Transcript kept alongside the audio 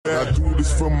I do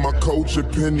this for my culture,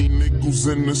 penny nickels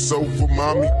in the sofa,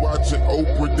 mommy watching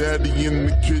Oprah, daddy in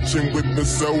the kitchen with the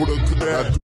soda.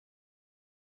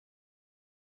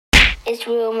 It's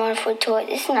real wonderful toy.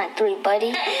 It's not 3,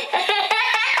 buddy. These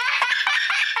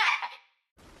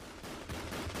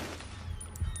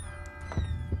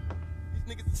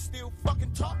niggas is still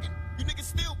fucking talking. You niggas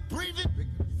still breathing.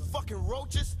 Fucking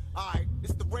roaches. Alright,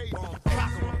 it's the raid on.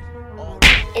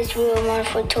 It's real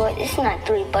wonderful toy. It's not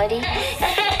 3, buddy.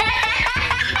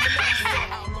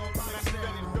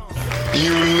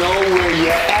 You know where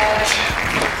you're at.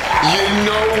 You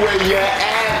know where you're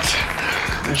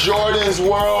at. Jordan's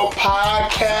World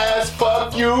Podcast.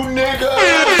 Fuck you, nigga.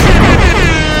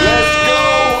 Let's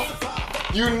go.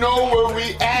 You know where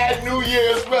we at. New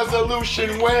Year's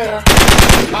resolution where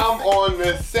I'm on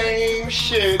the same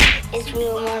shit. It's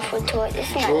real wonderful toy.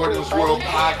 It's not Jordan's 3, World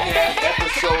buddy. Podcast,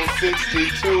 episode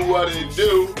 62. What it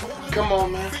do? Come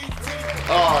on, man.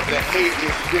 Oh, the hate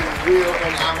is getting real,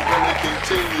 and I'm gonna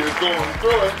continue going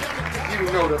through it. You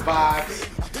know the vibes.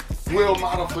 Real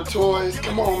model for toys.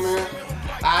 Come on, man.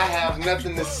 I have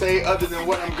nothing to say other than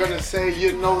what I'm gonna say.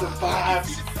 You know the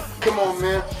vibes. Come on,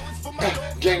 man.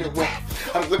 Gain away.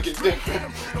 I'm looking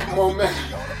different. Come on, man.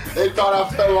 They thought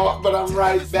I fell off, but I'm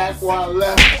right back where I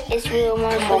left. It's real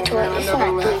wonderful toy. man, I It's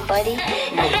never not 3, left. buddy. You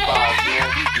know the vibes, man.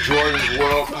 Jordan's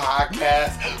World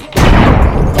Podcast.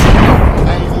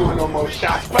 I ain't doing no more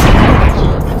shots, but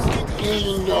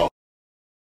you know.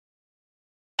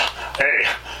 Hey,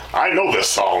 I know this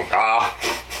song.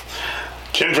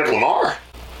 Kendrick Lamar?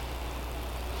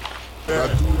 I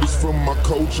do this for my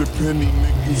culture, penny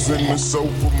nickels in the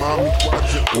sofa, mommy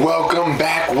watching. Welcome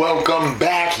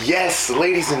back. Yes,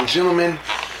 ladies and gentlemen,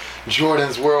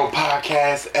 Jordan's World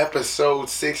Podcast, episode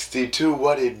 62.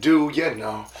 What it do? You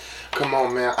know. Come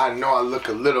on, man. I know I look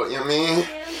a little, you know what I mean?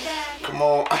 Come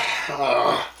on.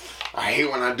 I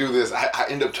hate when I do this. I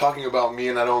end up talking about me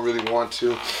and I don't really want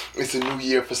to. It's a new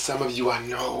year for some of you, I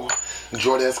know.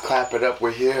 Jordan's clap it up.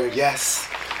 We're here. Yes.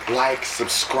 Like,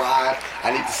 subscribe.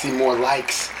 I need to see more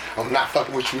likes. I'm not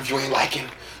fucking with you if you ain't liking.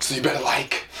 So you better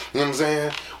like. You know what I'm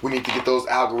saying? We need to get those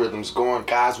algorithms going.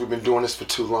 Guys, we've been doing this for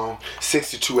too long.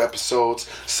 62 episodes.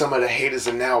 Some of the haters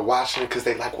are now watching because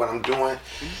they like what I'm doing.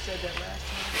 You said that last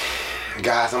time.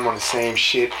 Guys, I'm on the same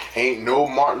shit. Ain't no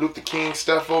Martin Luther King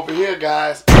stuff over here,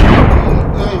 guys.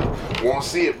 Won't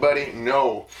see it, buddy.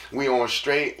 No. We on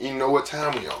straight. You know what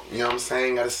time we on. You know what I'm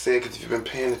saying? Gotta say it because if you've been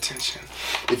paying attention,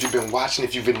 if you've been watching,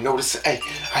 if you've been noticing, hey,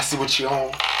 I see what you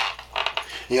on.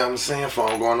 You know what I'm saying?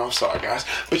 Phone going off. Sorry, guys.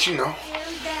 But you know.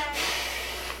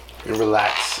 And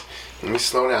relax. Let me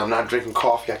slow down. I'm not drinking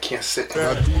coffee. I can't sit.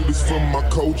 I do this for my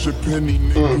culture, penny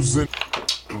nickels in.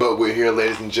 But we're here,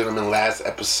 ladies and gentlemen. Last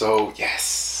episode.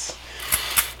 Yes.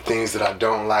 Things that I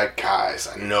don't like, guys.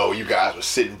 I know you guys were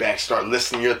sitting back, start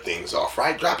listing your things off,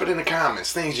 right? Drop it in the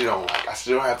comments. Things you don't like. I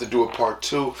still have to do a part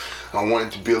 2. I want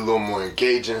it to be a little more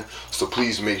engaging. So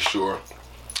please make sure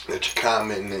that you're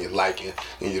commenting and you're liking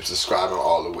and you're subscribing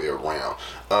all the way around.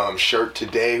 Shirt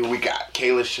today, we got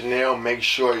Kayla Chanel. Make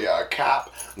sure y'all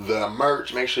cop the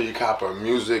merch. Make sure you cop our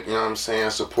music. You know what I'm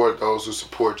saying? Support those who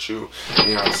support you. You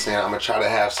know what I'm saying? I'm going to try to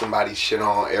have somebody shit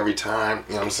on every time.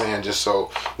 You know what I'm saying? Just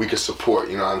so we can support.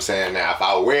 You know what I'm saying? Now, if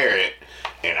I wear it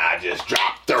and I just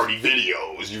drop 30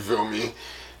 videos, you feel me?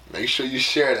 Make sure you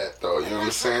share that, though. You know what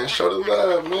I'm saying? Show the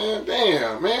love, man.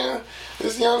 Damn, man.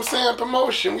 This, you know what I'm saying?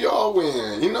 Promotion. We all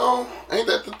win, you know? Ain't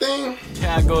that the thing?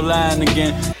 Can I go lying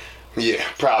again? Yeah,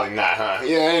 probably not, huh?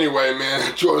 Yeah, anyway,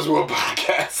 man. Jordan's World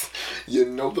Podcast. You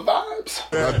know the vibes.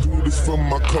 I do this for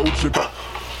my culture.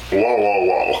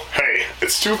 Whoa. Hey,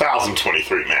 it's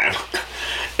 2023, man.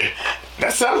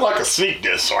 That sounds like a sneak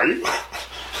diss. Are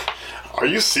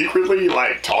you secretly,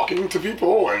 like, talking to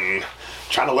people and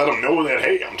trying to let them know that,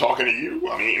 hey, I'm talking to you?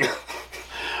 I mean,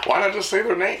 why not just say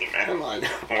their name, man? Like,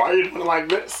 why are you doing it like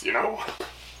this, you know?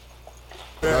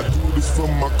 I do this for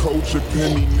my culture,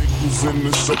 penny nickels in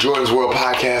the sofa. Jordan's World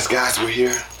Podcast, guys, we're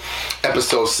here.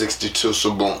 Episode 62,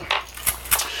 so boom.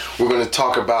 We're going to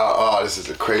talk about, this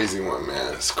is a crazy one,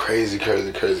 man. It's crazy.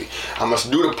 I must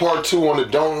do the part 2 on the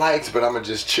don't likes, but I'm going to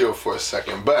just chill for a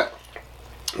second. But,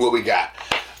 what we got?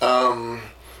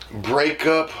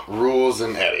 Breakup rules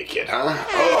and etiquette, huh?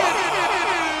 Oh,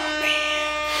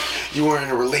 man. You were in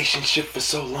a relationship for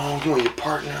so long, you and your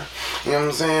partner, you know what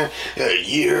I'm saying? A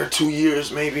year, 2 years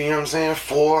maybe, you know what I'm saying?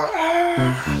 4,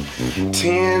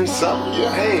 10, something.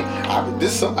 Yeah, hey,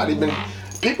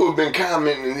 people have been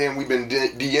commenting and then we've been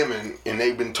DMing and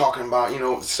they've been talking about, you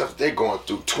know, stuff they're going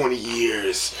through, 20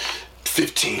 years,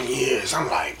 15 years. I'm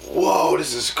like, whoa,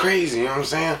 this is crazy, you know what I'm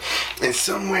saying? And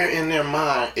somewhere in their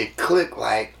mind, it clicked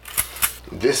like,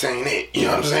 this ain't it, you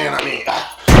know what I'm saying? I mean,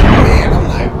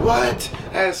 what?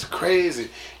 That's crazy.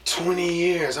 20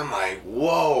 years. I'm like,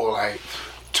 whoa, like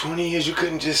 20 years you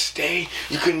couldn't just stay?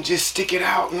 You couldn't just stick it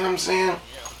out, you know what I'm saying?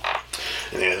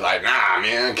 And it's like, nah,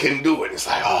 man, couldn't do it. It's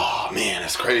like, oh, man,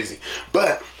 that's crazy.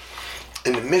 But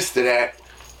in the midst of that,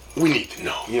 we need to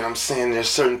know, you know what I'm saying? There's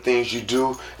certain things you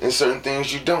do and certain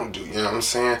things you don't do, you know what I'm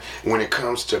saying? When it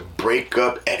comes to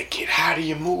breakup etiquette, how do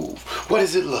you move? What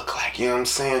does it look like, you know what I'm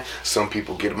saying? Some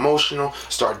people get emotional,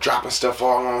 start dropping stuff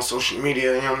all on social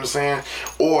media, you know what I'm saying?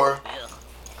 Or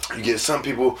you get some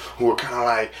people who are kind of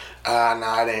like,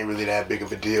 nah, it ain't really that big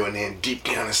of a deal. And then deep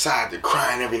down inside, they're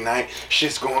crying every night.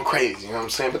 Shit's going crazy, you know what I'm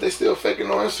saying? But they still faking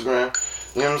on Instagram,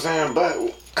 you know what I'm saying? But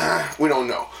we don't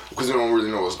know because we don't really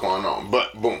know what's going on.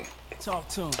 But boom. Talk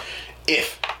to him.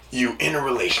 If you in a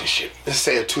relationship, let's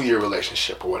say a 2-year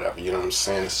relationship or whatever, you know what I'm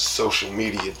saying? It's social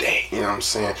media day, you know what I'm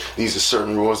saying? These are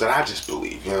certain rules that I just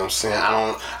believe, you know what I'm saying?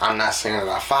 I'm not saying that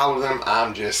I follow them,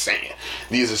 I'm just saying.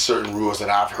 These are certain rules that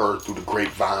I've heard through the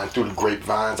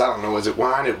grapevines. I don't know, is it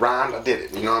wine? It rhymed, I did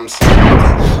it, you know what I'm saying?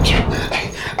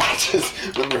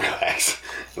 Let me relax.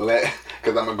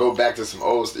 Because I'm going to go back to some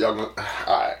old stuff. Y'all gonna,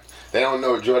 alright. They don't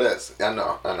know Jordettes. I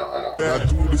know. I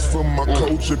do this for my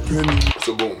culture, Penny.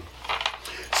 So boom.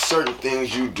 Certain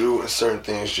things you do and certain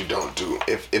things you don't do.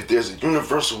 If there's a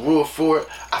universal rule for it,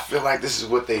 I feel like this is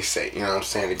what they say. You know what I'm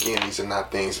saying? Again, these are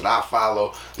not things that I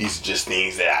follow. These are just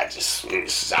things that this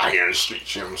is out here in the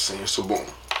streets. You know what I'm saying? So boom.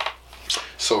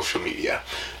 Social media.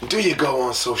 Do you go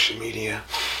on social media?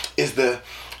 Is the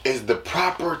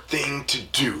proper thing to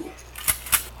do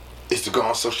is to go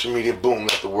on social media, boom,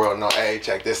 let the world know, hey,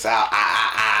 check this out.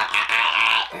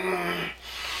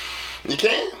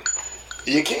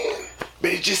 You can.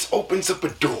 But it just opens up a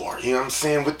door, you know what I'm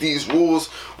saying? With these rules,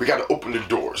 we gotta open the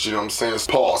doors, you know what I'm saying?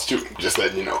 Pause too, just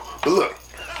letting you know. But look,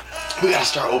 we gotta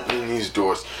start opening these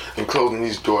doors and closing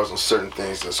these doors on certain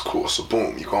things that's cool. So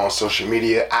boom, you go on social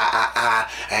media, I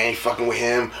ain't fucking with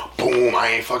him. Boom, I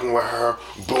ain't fucking with her.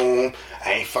 Boom,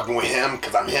 I ain't fucking with him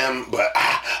because I'm him, but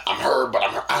I'm her, but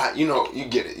I'm her. You know, you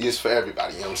get it. It's for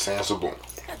everybody, you know what I'm saying? So boom.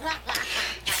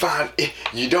 You find it,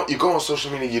 you go on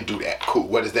social media, you do that. Cool.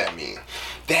 What does that mean?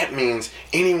 That means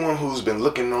anyone who's been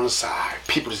looking on the side,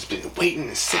 people that's been waiting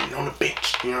and sitting on the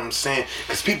bench, you know what I'm saying?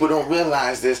 Because people don't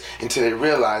realize this until they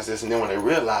realize this, and then when they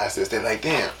realize this, they're like,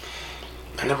 damn,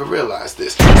 I never realized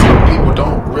this. So what people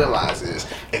don't realize is,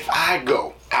 if I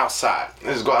go outside,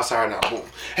 let's go outside right now, boom.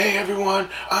 Hey everyone,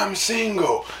 I'm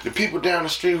single. The people down the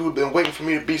street who've been waiting for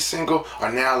me to be single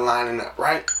are now lining up,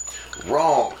 right?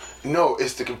 Wrong. No,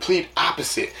 it's the complete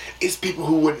opposite. It's people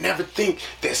who would never think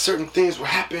that certain things will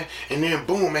happen, and then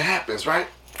boom, it happens, right?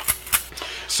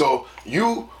 So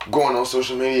you going on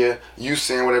social media, you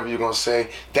saying whatever you're gonna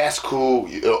say, that's cool.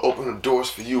 It'll open the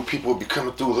doors for you. People will be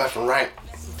coming through left and right.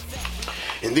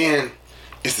 And then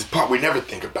it's the part we never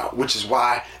think about, which is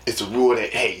why it's a rule that,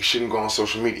 hey, you shouldn't go on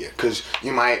social media, because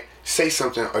you might say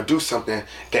something or do something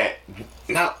that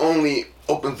not only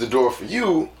opens the door for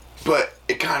you, but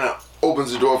it kind of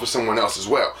opens the door for someone else as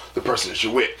well, the person that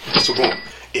you're with. So boom,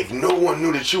 if no one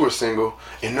knew that you were single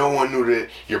and no one knew that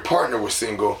your partner was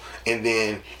single, and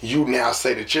then you now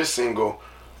say that you're single,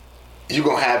 you're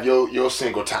gonna have your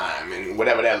single time and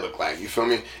whatever that look like, you feel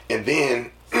me? And then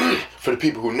for the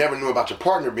people who never knew about your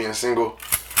partner being single,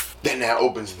 then that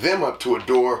opens them up to a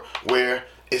door where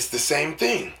it's the same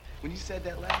thing. When you said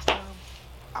that last time,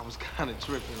 I was kind of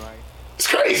tripping, right? It's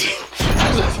crazy.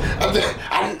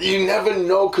 You never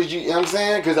know, because you know what I'm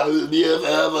saying? Because I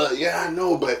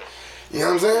know, but you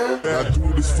know what I'm saying? I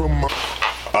do this for my...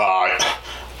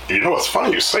 You know, it's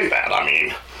funny you say that. I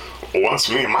mean, once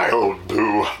me and my old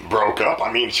boo broke up,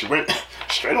 I mean, she went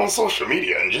straight on social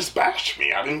media and just bashed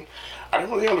me. I didn't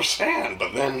really understand,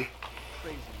 but then,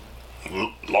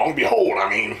 lo and behold, I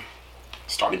mean,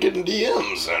 started getting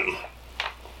DMs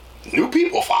and new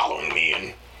people following me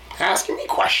and asking me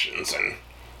questions, and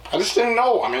I just didn't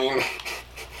know. I mean,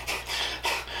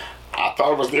 I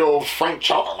thought it was the old Frank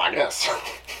Charm, I guess.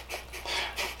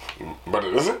 But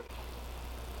it isn't?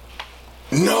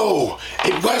 No,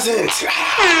 it wasn't.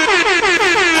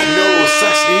 I know, it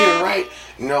sucks to hear, right?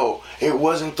 No, it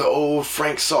wasn't the old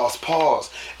Frank Sauce.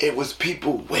 Pause. It was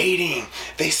people waiting.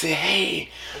 They said, hey,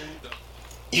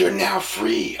 you're now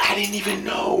free. I didn't even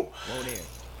know.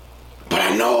 But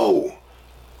I know.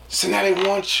 So now they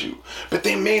want you. But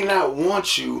they may not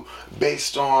want you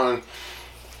based on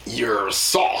your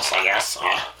sauce, I guess.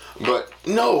 But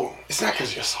no, it's not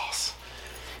because of your sauce.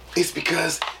 It's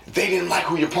because they didn't like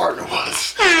who your partner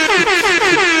was. And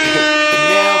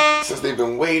now, since they've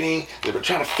been waiting, they've been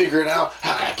trying to figure it out.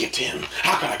 How can I get to him?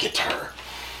 How can I get to her?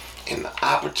 And the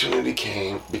opportunity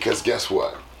came because guess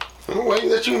what? I'm gonna wait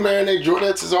that you marinate.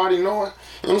 Jordettes is already knowing.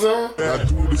 You know what I'm saying? I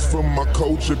do this for my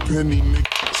culture, penny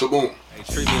nigga. So boom. They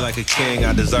treat me like a king,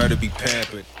 I deserve to be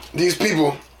pampered. These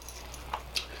people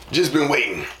just been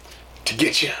waiting to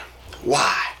get you.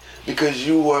 Why? Because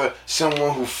you were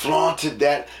someone who flaunted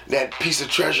that piece of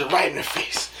treasure right in their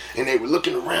face. And they were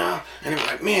looking around and they were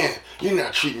like, man, you're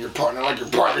not treating your partner like your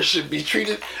partner should be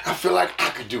treated. I feel like I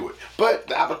could do it. But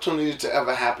the opportunity to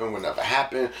ever happen will never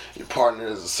happen. Your partner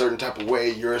is a certain type of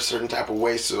way, you're a certain type of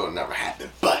way, so it'll never happen.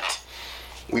 But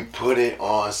we put it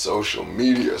on social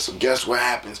media. So guess what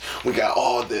happens? We got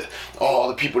all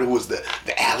the people who was the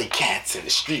alley cats and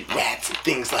the street rats and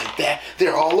things like that.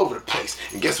 They're all over the place.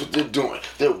 And guess what they're doing?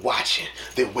 They're watching.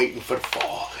 They're waiting for the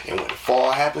fall. And when the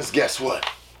fall happens, guess what?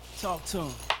 Talk to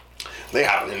him. They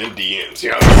hopping in them DMs, you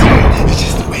know what I'm saying? It's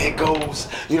just the way it goes,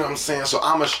 you know what I'm saying? So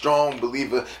I'm a strong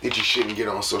believer that you shouldn't get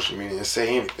on social media and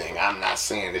say anything. I'm not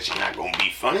saying that you're not gonna be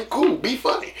funny. Cool, be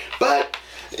funny. But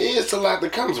it's a lot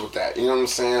that comes with that, you know what I'm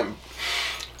saying?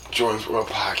 Jordan's World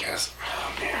Podcast.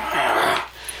 Oh man,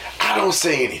 I don't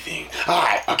say anything.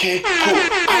 Alright, okay, cool.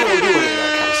 I don't do any of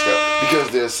that kind of stuff.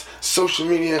 Because there's social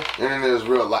media and then there's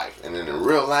real life. And then in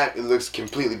real life it looks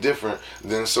completely different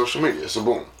than social media. So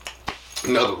boom.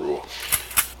 Another rule.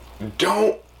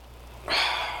 Don't.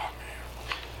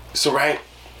 So, right,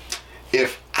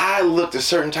 if I looked a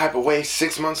certain type of way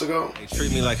 6 months ago, They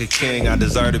treat me like a king, I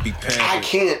deserve to be pampered. I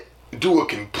can't do a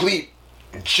complete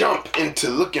jump into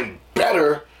looking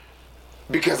better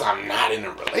because I'm not in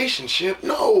a relationship.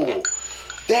 No.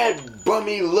 That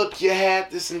bummy look you had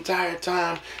this entire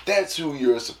time, that's who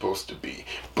you're supposed to be.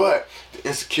 But the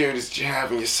insecurities that you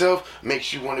have in yourself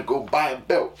makes you want to go buy a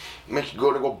belt, makes you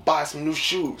go buy some new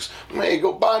shoes, maybe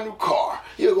go buy a new car,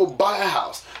 you'll go buy a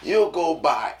house, you'll go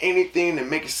buy anything to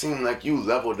make it seem like you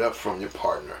leveled up from your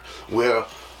partner. Well,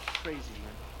 Crazy,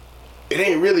 man. it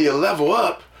ain't really a level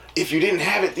up if you didn't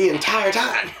have it the entire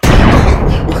time.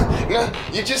 No,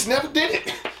 you just never did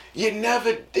it. You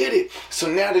never did it. So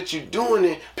now that you're doing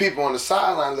it, people on the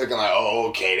sideline looking like, oh,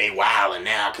 okay, they wilding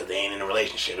now because they ain't in a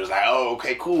relationship. It's like, oh,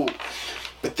 okay, cool.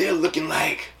 But they're looking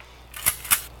like,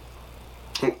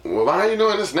 well, why are you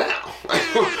doing this now?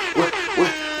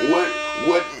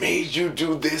 What made you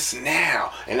do this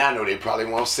now? And I know they probably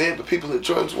won't say it, but people at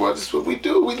Jordan's World, this is what we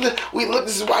do. We look.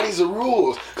 This is why these are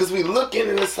rules. Because we look in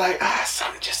and it's like,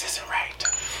 something just isn't right.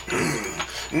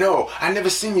 No, I never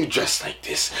seen you dress like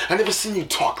this. I never seen you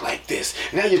talk like this.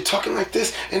 Now you're talking like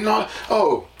this and all.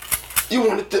 Oh, you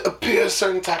want it to appear a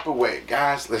certain type of way.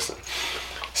 Guys, listen.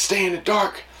 Stay in the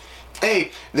dark.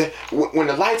 Hey, when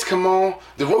the lights come on,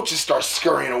 the roaches start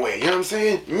scurrying away. You know what I'm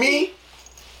saying? Me,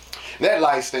 that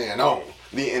light staying on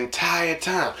the entire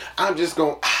time. I'm just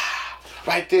going,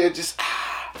 right there, just,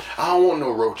 I don't want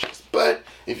no roaches. But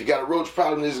if you got a roach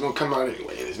problem, it's going to come out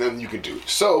anyway. There's nothing you can do.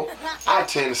 So I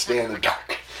tend to stay in the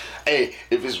dark. Hey,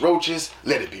 if it's roaches,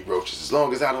 let it be roaches. As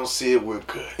long as I don't see it, we're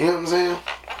good. You know what I'm saying?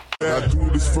 I do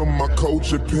this for my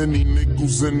culture, penny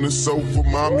nickels in the sofa,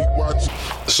 mommy watching.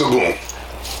 So boom.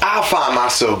 I find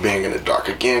myself being in the dark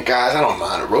again, guys. I don't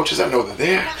mind the roaches. I know they're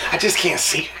there. I just can't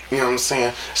see them. You know what I'm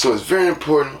saying? So it's very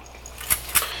important.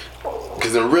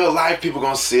 Because in real life, people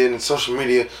going to see it in social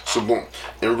media. So boom.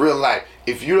 In real life,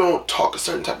 if you don't talk a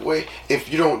certain type of way,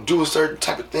 if you don't do a certain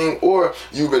type of thing, or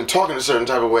you've been talking a certain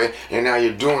type of way, and now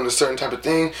you're doing a certain type of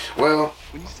thing, well,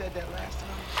 When you said that last time,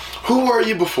 who were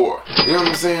you before? You know what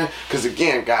I'm saying? Because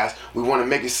again, guys, we want to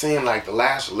make it seem like the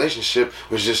last relationship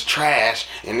was just trash,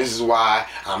 and this is why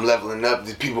I'm leveling up.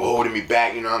 There's people holding me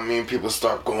back, you know what I mean? People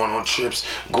start going on trips,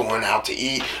 going out to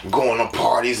eat, going on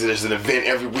parties. There's an event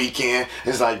every weekend.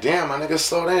 It's like, damn, my nigga,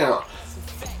 slow down.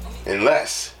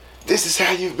 Unless this is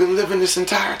how you've been living this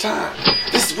entire time.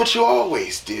 This is what you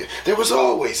always did. There was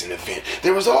always an event.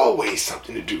 There was always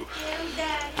something to do.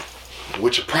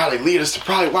 Which will probably lead us to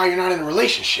probably why you're not in a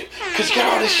relationship. Because you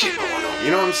got all this shit going on. You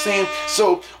know what I'm saying?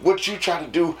 So what you try to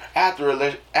do after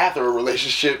a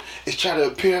relationship is try to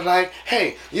appear like,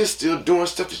 hey, you're still doing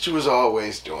stuff that you was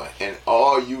always doing. And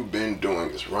all you've been doing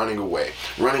is running away.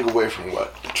 Running away from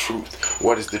what? The truth.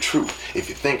 What is the truth? If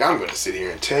you think I'm going to sit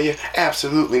here and tell you,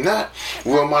 absolutely not.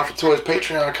 Will Monica Toys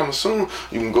Patreon coming soon.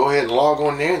 You can go ahead and log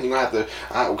on there. And you're going to have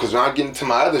to, because when I get into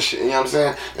my other shit, you know what I'm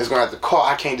saying? It's going to have to call.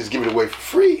 I can't just give it away for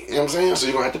free. You know what I'm saying? So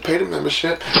you're going to have to pay the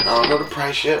membership. I don't know the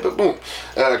price yet, but boom.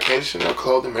 Kelly Chanel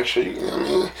clothing, make sure you know what I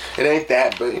mean? It ain't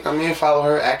that, but you know what I mean? Follow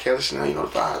her at Kelly Chanel, you know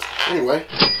the vibes. Anyway,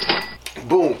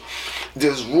 boom.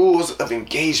 There's rules of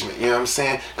engagement, you know what I'm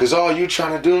saying? Because all you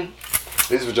trying to do,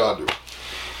 this is what y'all do.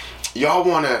 Y'all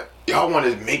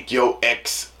wanna make your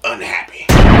ex unhappy.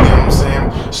 You know what I'm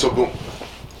saying? So boom.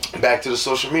 Back to the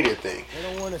social media thing.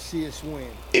 They don't want to see us win.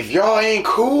 If y'all ain't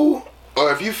cool,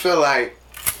 or if you feel like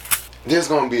there's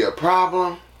gonna be a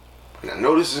problem, and I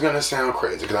know this is gonna sound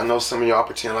crazy because I know some of y'all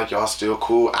pretend like y'all still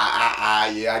cool.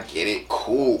 Yeah, I get it,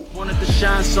 cool. Wanted to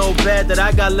shine so bad that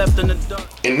I got left in the dark.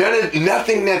 And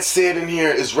nothing that's said in here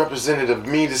is representative of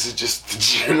me. This is just the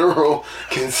general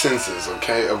consensus,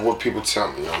 okay, of what people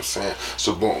tell me. You know what I'm saying?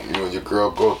 So boom, you and your girl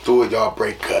go through it. Y'all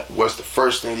break up. What's the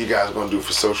first thing you guys gonna do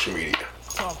for social media?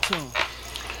 Talk to him.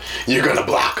 You're gonna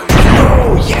block them.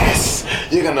 Oh, yes.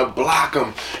 You're gonna block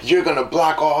them. You're gonna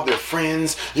block all their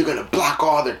friends. You're gonna block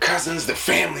all their cousins, their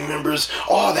family members,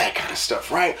 all that kind of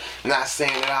stuff, right? Not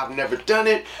saying that I've never done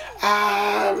it.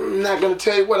 I'm not gonna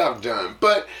tell you what I've done.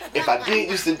 But if I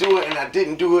did used to do it and I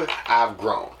didn't do it, I've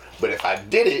grown. But if I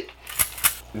did it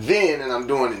then and I'm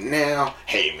doing it now,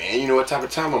 hey man, you know what type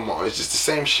of time I'm on. It's just the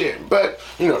same shit, but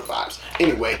you know the vibes.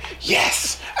 Anyway,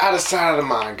 yes, out of sight, out of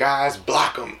mind, guys.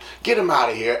 Block them, get them out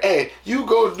of here. Hey, you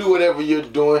go do whatever you're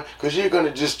doing, because you're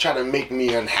gonna just try to make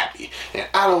me unhappy, and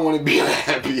I don't want to be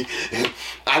unhappy, and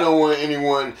I don't want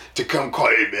anyone to come call,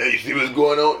 hey man, you see what's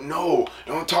going on? No,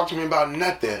 don't talk to me about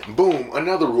nothing. Boom,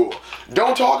 another rule,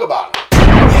 don't talk about them.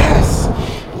 Yes,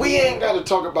 we ain't got to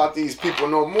talk about these people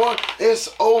no more.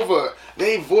 It's over.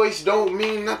 They voice don't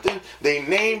mean nothing. They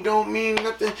name don't mean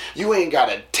nothing. You ain't got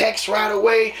to text right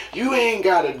away. You ain't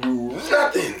got to do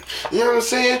nothing. You know what I'm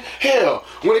saying? Hell,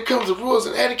 when it comes to rules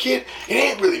and etiquette, it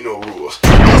ain't really no rules.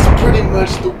 It's pretty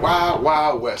much the wild,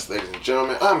 wild west, ladies and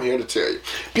gentlemen. I'm here to tell you.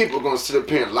 People are going to sit up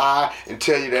here and lie and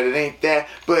tell you that it ain't that,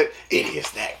 but it is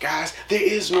that, guys. There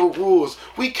is no rules.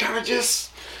 We kind of just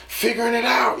figuring it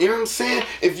out, you know what I'm saying?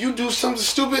 If you do something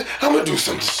stupid, I'm gonna do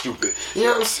something stupid. You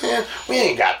know what I'm saying? We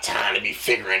ain't got time to be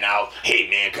figuring out, hey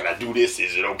man, can I do this?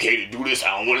 Is it okay to do this?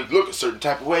 I don't want to look a certain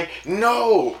type of way.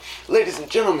 No, ladies and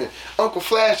gentlemen, Uncle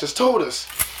Flash has told us,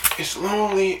 it's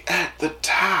lonely at the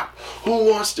top.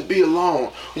 Who wants to be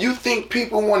alone? You think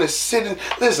people want to sit and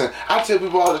listen? I tell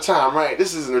people all the time, right?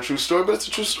 This isn't a true story, but it's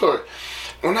a true story.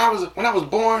 When I was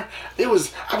born, I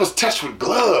was touched with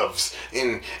gloves,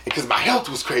 and because my health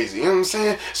was crazy, you know what I'm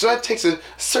saying? So that takes a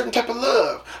certain type of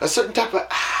love, a certain type of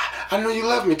I know you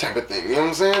love me type of thing, you know what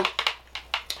I'm saying?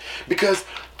 Because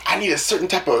I need a certain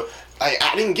type of,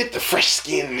 I didn't get the fresh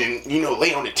skin and, you know,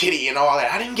 lay on the titty and all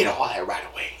that. I didn't get all that right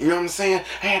away. You know what I'm saying?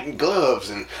 I had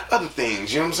gloves and other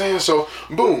things, you know what I'm saying? So,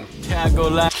 boom.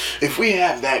 If we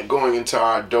have that going into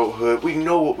our adulthood, we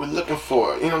know what we're looking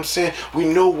for. You know what I'm saying? We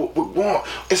know what we want.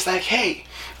 It's like, hey,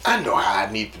 I know how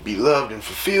I need to be loved and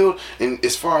fulfilled. And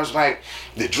as far as like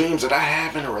the dreams that I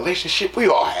have in a relationship, we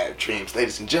all have dreams,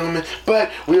 ladies and gentlemen. But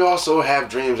we also have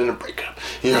dreams in a breakup.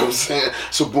 You know what I'm saying?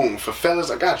 So boom, for fellas,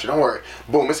 I got you. Don't worry.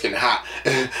 Boom, it's getting hot.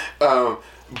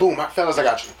 Boom, fellas, I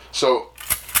got you. So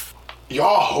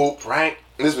y'all hope, right?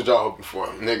 This is what y'all hoping for,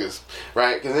 niggas,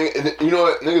 right? Because you know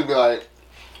what? Niggas be like,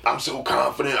 I'm so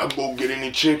confident I can go get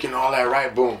any chick and all that,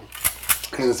 right? Boom.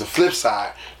 And there's a flip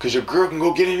side, because your girl can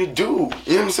go get any dude. You know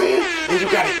what I'm saying? And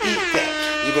you gotta eat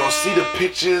that. You're gonna see the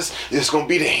pictures. It's gonna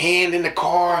be the hand in the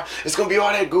car. It's gonna be all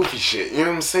that goofy shit. You know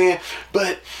what I'm saying?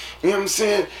 But, you know what I'm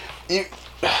saying?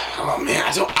 Oh man,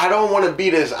 I don't want to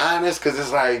be this honest, because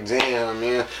it's like, damn,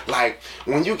 man. Like,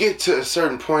 when you get to a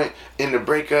certain point in the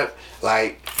breakup,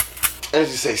 like,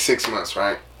 let's just say 6 months,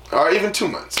 right? Or even 2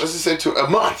 months. Let's just say a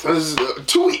month.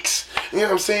 2 weeks. You know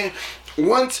what I'm saying?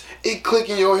 Once it click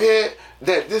in your head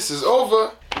that this is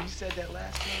over, You said that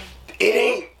last time? it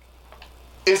ain't.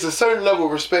 It's a certain level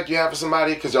of respect you have for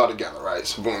somebody because y'all together, right?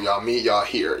 So boom, y'all meet, y'all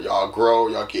here, y'all grow,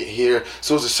 y'all get here.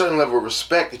 So it's a certain level of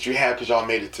respect that you have because y'all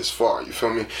made it this far. You feel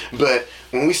me? But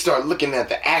when we start looking at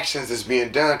the actions that's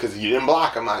being done, because you didn't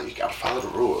block them out, you gotta follow the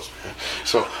rules, man.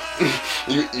 So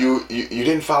you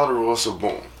didn't follow the rules, so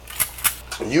boom,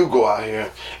 you go out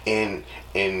here and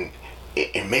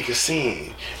make a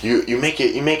scene. You make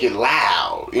it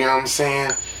loud. You know what I'm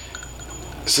saying?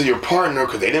 So your partner,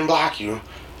 because they didn't block you,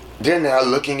 they're now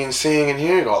looking and seeing and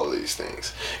hearing all of these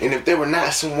things. And if they were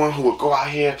not someone who would go out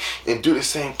here and do the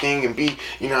same thing and be,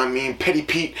 you know what I mean, petty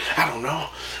Pete, I don't know.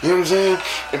 You know what I'm saying?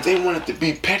 If they wanted to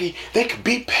be petty, they could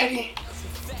be petty.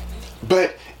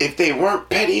 But if they weren't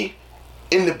petty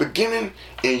in the beginning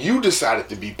and you decided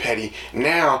to be petty,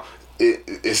 now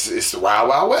it's the Wild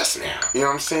Wild West now. You know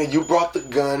what I'm saying? You brought the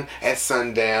gun at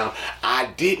sundown. I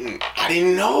didn't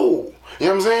know. You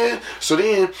know what I'm saying? So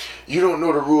then you don't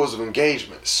know the rules of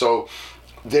engagement. So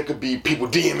there could be people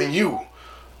DMing you,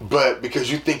 but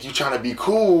because you think you're trying to be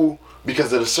cool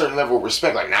because of a certain level of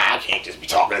respect, like, nah, I can't just be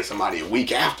talking to somebody a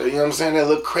week after. You know what I'm saying? They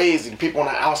look crazy. The people on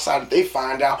the outside, they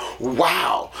find out,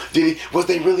 wow, was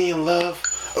they really in love?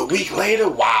 A week later?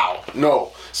 Wow.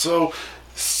 No. So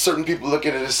certain people look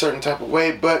at it a certain type of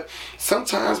way, but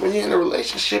sometimes when you're in a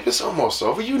relationship, it's almost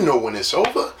over. You know when it's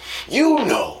over. You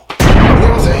know. You know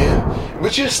what I'm saying?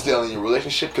 But you're still in your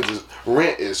relationship because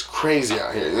rent is crazy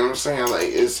out here. You know what I'm saying?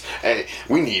 Like, hey,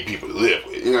 we need people to live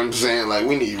with. You know what I'm saying? Like,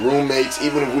 we need roommates.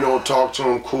 Even if we don't talk to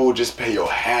them, cool, just pay your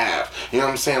half. You know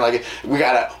what I'm saying? Like, we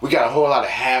got a whole lot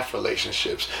of half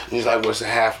relationships. And he's like, what's a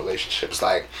half relationship?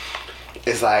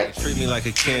 It's like treat me like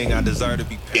a king, I deserve to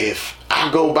be paid. If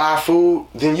I go buy food,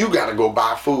 then you gotta go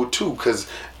buy food too, because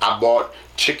I bought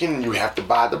chicken, you have to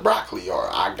buy the broccoli, or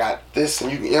I got this,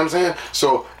 and you know what I'm saying?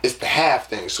 So it's the half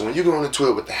thing. So when you go into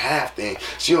it with the half thing,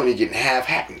 so you're only getting half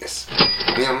happiness.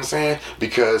 You know what I'm saying?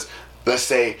 Because let's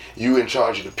say you in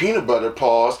charge of the peanut butter,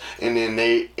 pause, and then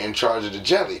they in charge of the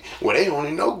jelly. Well, they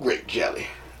only know grape jelly.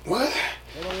 What?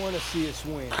 They don't want to see us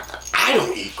win. I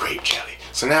don't eat grape jelly.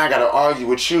 So now I gotta argue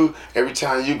with you every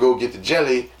time you go get the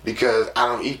jelly because I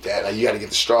don't eat that. Like, you gotta get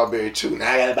the strawberry too.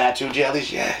 Now I gotta buy 2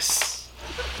 jellies? Yes.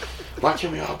 Why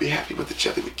can't we all be happy with the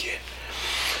jelly we get?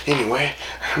 Anyway,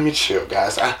 let me chill,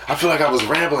 guys. I feel like I was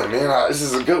rambling, man. This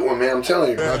is a good one, man. I'm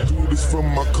telling you. I do this from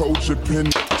my culture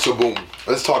penny. So boom,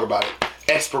 let's talk about it.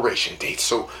 Expiration dates.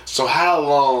 So how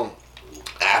long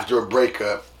after a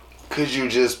breakup could you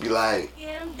just be like,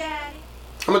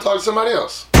 I'm gonna talk to somebody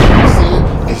else? You know what I'm saying?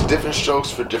 It's different strokes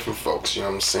for different folks. You know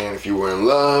what I'm saying? If you were in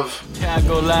love, I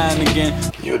go lying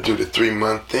again. you'll do the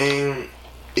 3-month thing.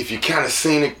 If you kind of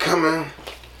seen it coming,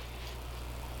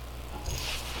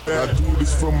 I do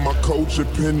this from my culture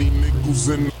penny nickels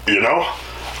and You know,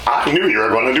 I knew you were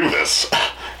going to do this.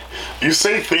 You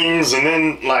say things and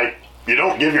then, like, you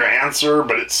don't give your answer,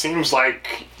 but it seems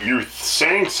like you're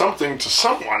saying something to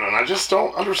someone, and I just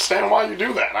don't understand why you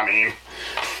do that. I mean,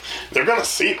 they're going to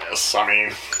see this. I mean,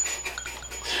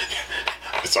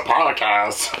 it's a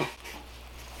podcast.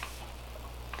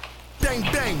 Dang,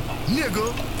 dang,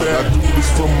 nigga. I do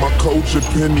this from my culture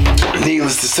penny.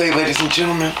 needless to say, ladies and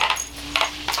gentlemen,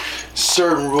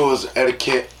 certain rules of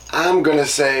etiquette, I'm gonna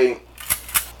say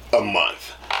a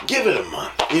month. Give it a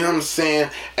month. You know what I'm saying?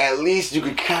 At least you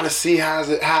can kind of see how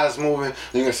it's moving.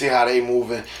 You can see how they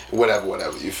moving. Whatever.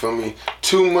 You feel me?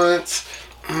 2 months.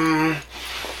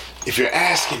 If you're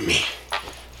asking me,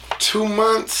 2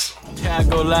 months. I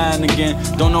go lying again.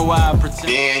 Don't know why I pretend.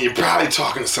 Man, you're probably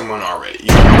talking to someone already. You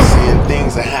know what I'm saying?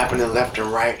 Things are happening left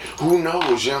and right. Who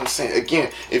knows? You know what I'm saying?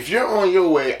 Again, if you're on your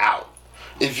way out,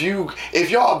 if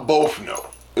y'all both know,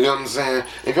 you know what I'm saying?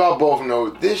 If y'all both know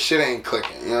this shit ain't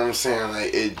clicking, you know what I'm saying?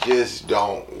 Like, it just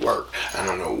don't work. I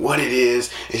don't know what it is.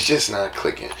 It's just not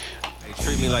clicking. They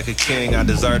treat me like a king, I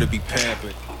deserve to be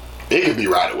pampered. It could be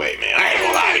right away, man. I ain't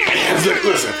gonna lie to you, man.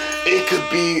 Listen, it could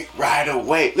be right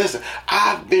away. Listen,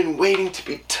 I've been waiting to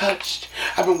be touched.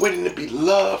 I've been waiting to be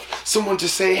loved. Someone to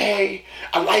say, hey,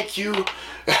 I like you.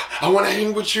 I want to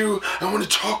hang with you. I want to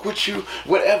talk with you.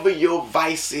 Whatever your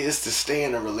vice is to stay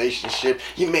in a relationship,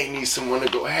 you may need someone to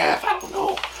go half. I don't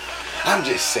know. I'm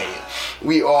just saying,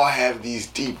 we all have these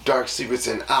deep, dark secrets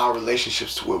in our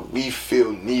relationships to where we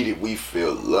feel needed, we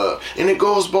feel loved. And it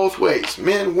goes both ways.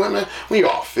 Men, women, we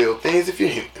all feel things if you're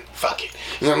human. Fuck it.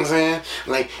 You know what I'm saying?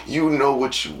 Like, you know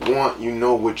what you want, you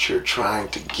know what you're trying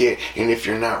to get, and if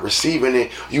you're not receiving it,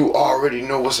 you already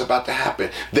know what's about to happen.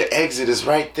 The exit is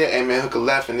right there. Hey, man, hook a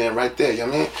left and then right there, you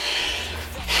know what I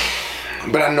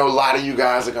mean? But I know a lot of you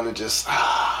guys are gonna just,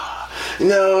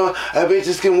 no,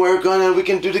 bitches can work on it, we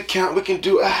can do the count, we can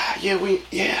do,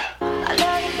 yeah.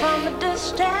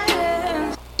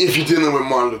 If you're dealing with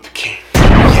Martin Luther King,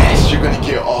 yes, you're gonna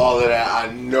get all of that.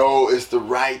 I know it's the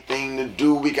right thing to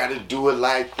do. We gotta do it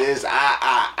like this.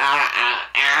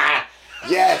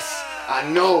 Yes, I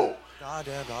know.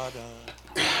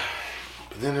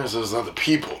 But then there's those other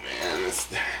people, man.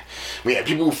 We have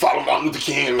people who follow Martin Luther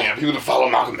King, and we have people who follow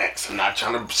Malcolm X. I'm not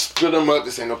trying to split them up.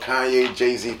 This ain't no Kanye,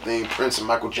 Jay-Z thing, Prince and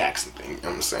Michael Jackson thing. You know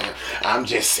what I'm saying? I'm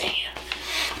just saying.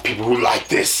 People who like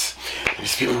this,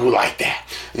 there's people who like that.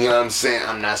 You know what I'm saying?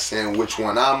 I'm not saying which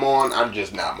one I'm on. I'm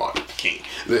just not Martin Luther King.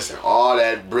 Listen, all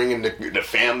that bringing the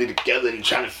family together and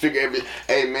trying to figure everything.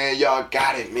 Hey, man, y'all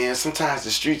got it, man. Sometimes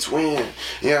the streets win.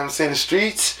 You know what I'm saying? The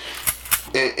streets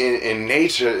in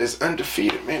nature is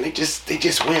undefeated, man. They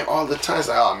just win all the time. It's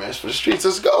like, oh, man, it's for the streets.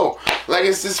 Let's go. Like,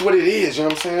 it's just what it is. You know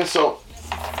what I'm saying? So,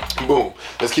 boom.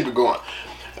 Let's keep it going.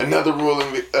 Another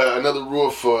rule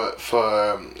for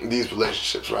these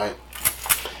relationships, right?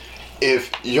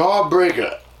 If y'all break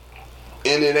up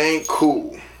and it ain't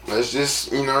cool, let's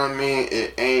just, you know what I mean?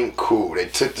 It ain't cool. They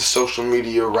took the social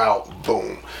media route,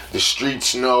 boom. The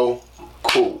streets know,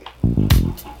 cool.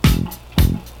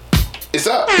 It's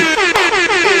up.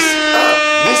 It's up.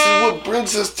 This is what brings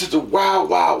brings us to the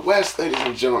Wild Wild West, ladies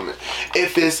and gentlemen.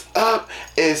 If it's up,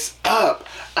 it's up.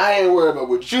 I ain't worried about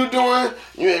what you doing.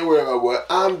 You ain't worried about what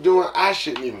I'm doing. I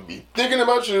shouldn't even be thinking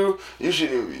about you. You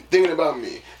shouldn't even be thinking about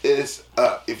me. It's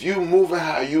up. If you moving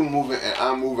how you moving and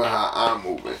I'm moving how I'm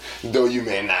moving, though you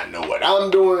may not know what I'm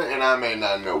doing and I may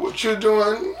not know what you're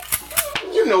doing,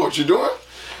 you know what you're doing.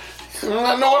 And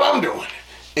I know what I'm doing.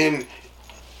 And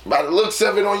by the looks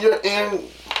of it on your end,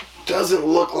 doesn't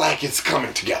look like it's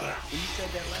coming together. You said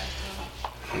that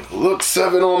last time? Looks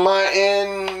of it on my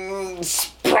end, it's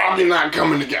probably not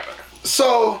coming together.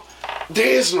 So, there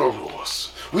is no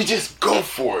rules. We just go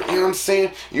for it, you know what I'm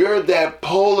saying? You're that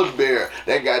polar bear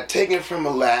that got taken from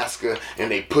Alaska and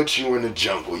they put you in the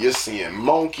jungle. You're seeing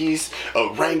monkeys,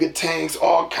 orangutans,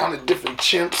 all kind of different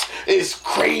chimps. It's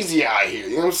crazy out here,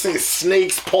 you know what I'm saying?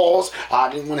 Snakes, paws.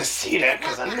 I didn't want to see that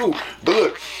because I knew. But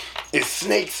look, it's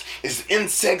snakes, it's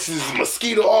insects, it's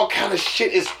mosquito, all kind of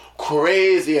shit. It's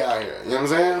crazy out here, you know what I'm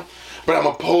saying? But I'm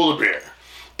a polar bear.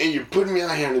 And you're putting me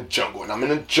out here in the jungle, and I'm in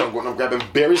the jungle, and I'm grabbing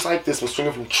berries like this, I'm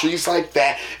swinging from trees like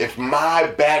that. If my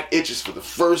back itches for the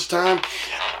first time,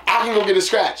 I can go get a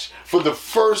scratch. For the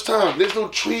first time, there's no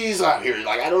trees out here.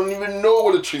 Like, I don't even know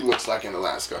what a tree looks like in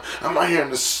Alaska. I'm out here in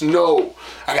the snow.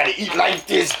 I gotta eat like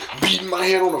this, beating my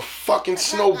head on a fucking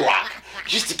snow block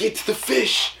just to get to the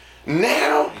fish.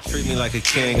 Now, Treat me like a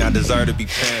king, I deserve to be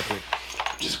pampered.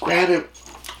 just grabbing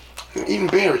and eating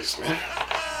berries, man.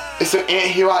 It's an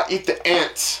ant hill, I eat the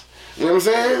ants. You know what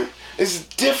I'm saying? It's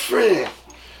different.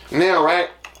 Now, right?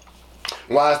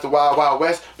 Why is the Wild Wild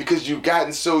West? Because you've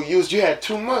gotten so used. You had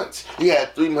 2 months. You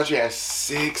had 3 months. You had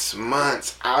 6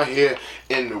 months out here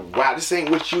in the wild. This ain't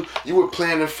what you were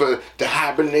planning for to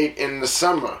hibernate in the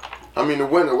summer. I mean the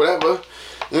winter, whatever.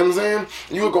 You know what I'm saying?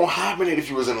 You were going to hibernate if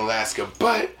you was in Alaska.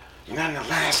 But you're not in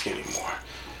Alaska anymore.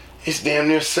 It's damn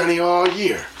near sunny all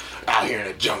year out here in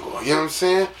the jungle. You know what I'm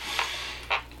saying?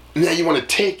 Now you want to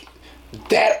take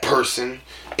that person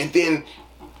and then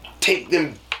take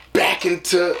them back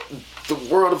into the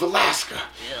world of Alaska.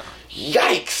 Yeah.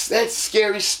 Yikes, that's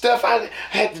scary stuff. I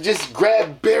had to just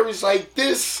grab berries like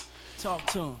this. Talk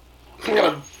to him. I'm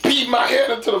gonna beat my head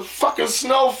into the fucking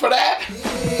snow for that.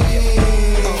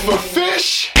 For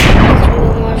fish. It's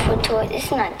real wonderful toy.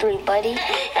 It's not 3, buddy.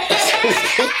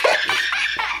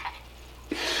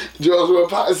 Joe's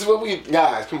this is what we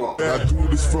guys, come on. I do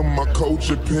this for my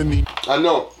culture, Penny. I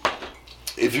know.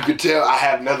 If you could tell, I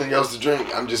have nothing else to drink.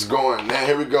 I'm just going. Now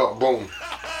here we go. Boom.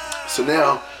 So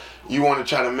now you want to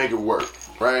try to make it work,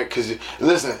 right? Because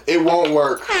listen, it won't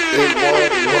work. It won't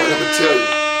work. Let me tell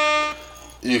you.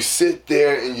 You sit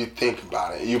there and you think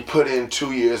about it. You put in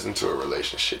 2 years into a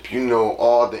relationship. You know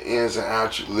all the ins and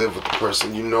outs. You live with the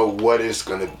person. You know what it's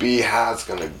going to be, how it's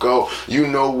going to go. You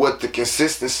know what the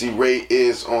consistency rate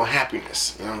is on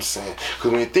happiness. You know what I'm saying?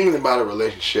 Because when you're thinking about a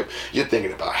relationship, you're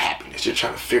thinking about happiness. You're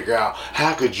trying to figure out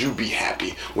how could you be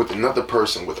happy with another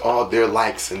person with all their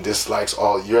likes and dislikes,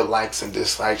 all your likes and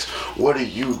dislikes. What are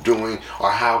you doing, or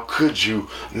how could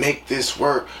you make this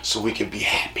work so we can be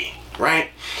happy? Right?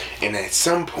 And at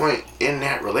some point in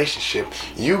that relationship,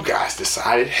 you guys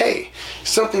decided, hey,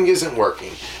 something isn't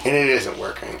working, and it isn't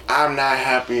working. I'm not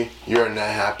happy, you're not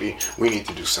happy, we need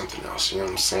to do something else, you know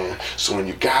what I'm saying? So when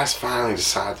you guys finally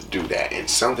decide to do that, and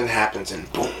something happens,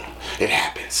 and boom, it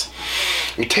happens.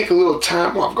 You take a little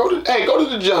time off, go to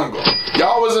the jungle.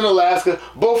 Y'all was in Alaska,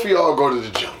 both of y'all go to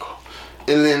the jungle.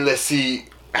 And then let's see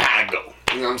how it go.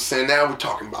 You know what I'm saying? Now we're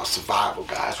talking about survival,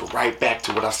 guys. We're right back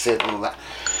to what I said in the last.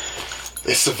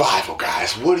 It's survival,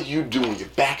 guys. What do you do when your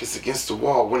back is against the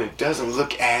wall, when it doesn't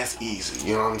look as easy?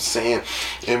 You know what I'm saying?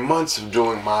 In months of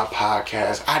doing my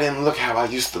podcast, I didn't look how I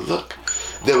used to look.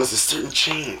 There was a certain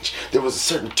change. There was a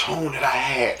certain tone that I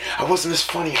had. I wasn't as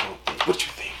funny, I don't think. What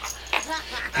you think?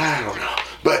 I don't know.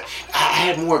 But I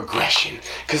had more aggression,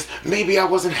 because maybe I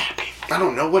wasn't happy. I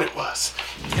don't know what it was.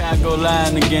 Can't go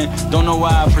lying again. Don't know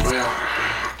why I pretend. Well,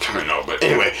 I kind of know, but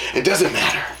anyway, it doesn't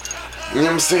matter. You know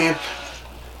what I'm saying?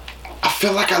 I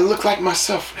feel like I look like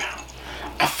myself now.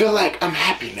 I feel like I'm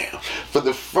happy now. For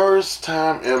the first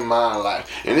time in my life.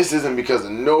 And this isn't because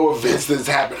of no events that's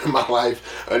happened in my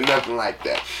life or nothing like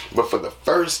that. But for the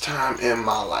first time in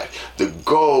my life, the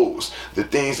goals, the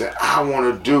things that I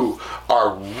want to do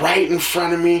are right in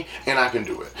front of me, and I can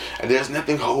do it. And there's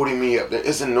nothing holding me up. There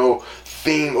isn't no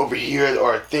thing over here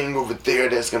or a thing over there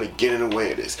that's going to get in the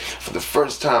way of this. For the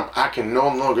first time, I can no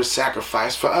longer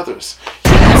sacrifice for others.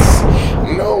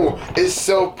 No, it's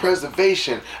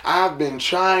self-preservation. I've been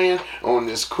trying on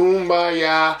this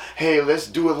kumbaya. Hey, let's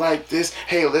do it like this.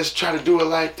 Hey, let's try to do it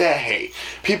like that. Hey,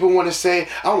 people want to say,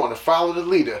 I want to follow the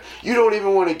leader. You don't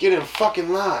even want to get in fucking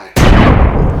line.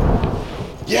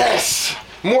 Yes,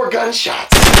 more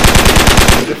gunshots.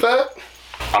 The fuck?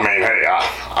 I mean, hey,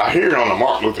 I hear you on the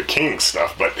Martin Luther King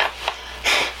stuff, but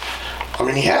I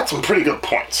mean, he had some pretty good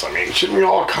points. I mean, shouldn't we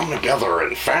all come together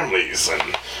in families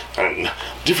and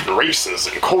different races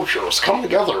and cultures come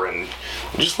together and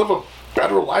just live a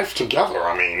better life together?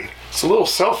 I mean, it's a little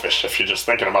selfish if you're just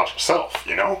thinking about yourself,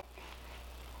 you know?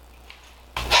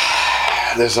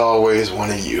 There's always one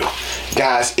of you.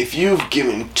 Guys, if you've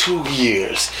given 2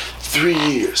 years, 3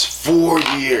 years, 4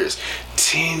 years,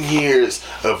 10 years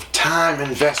of time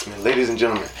investment, ladies and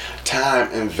gentlemen,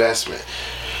 time investment.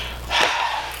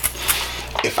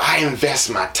 If I invest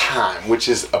my time, which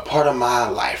is a part of my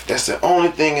life, that's the only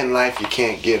thing in life you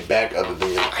can't get back other than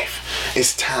your life.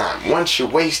 It's time. Once you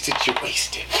waste it, you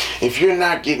waste it. If you're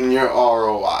not getting your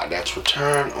ROI, that's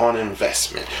return on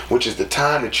investment, which is the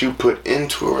time that you put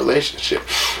into a relationship.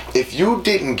 If you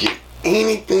didn't get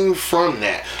anything from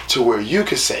that to where you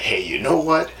could say, hey, you know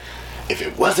what? If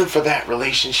it wasn't for that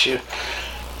relationship,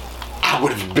 I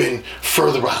would have been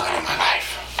further behind in my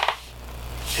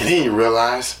life. And then you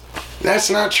realize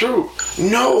that's not true.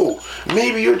 No,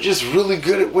 maybe you're just really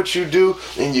good at what you do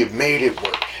and you've made it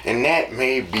work. And that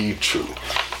may be true.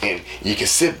 And you can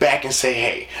sit back and say,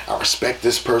 hey, I respect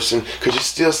this person because you're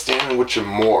still standing with your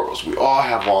morals. We all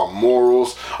have our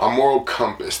morals, our moral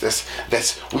compass. That's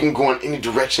we can go in any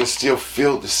direction, still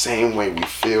feel the same way we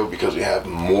feel because we have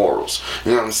morals.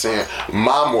 You know what I'm saying?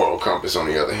 My moral compass, on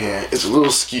the other hand, is a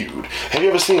little skewed. Have you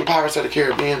ever seen Pirates of the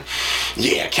Caribbean?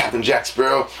 Yeah, Captain Jack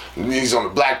Sparrow, he's on the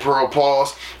Black Pearl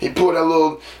pause. He pulled that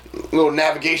little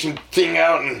navigation thing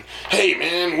out and, hey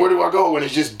man, where do I go? And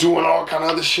it's just doing all kind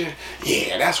of other shit.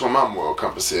 Yeah, that's where my moral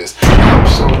compass is.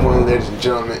 Someone, ladies and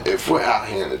gentlemen, if we're out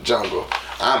here in the jungle,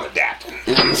 I'm adapting.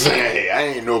 You know what I'm saying? Hey, I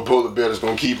ain't no polar bear that's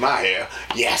gonna keep my hair.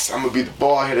 Yes, I'm gonna be the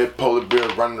bald-headed polar bear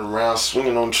running around,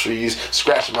 swinging on trees,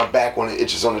 scratching my back when it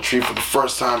itches on the tree for the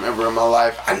first time ever in my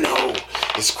life. I know,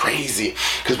 it's crazy,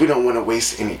 because we don't want to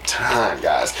waste any time,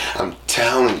 guys. I'm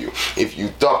telling you, if you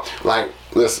thought, like,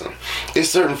 listen, it's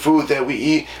certain food that we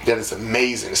eat that is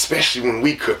amazing, especially when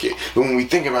we cook it. But when we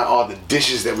think about all the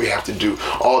dishes that we have to do,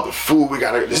 all the food I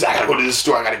gotta go to this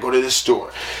store, I gotta go to this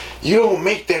store. You don't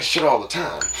make that shit all the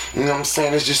time. You know what I'm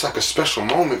saying? It's just like a special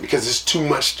moment because it's too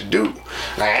much to do.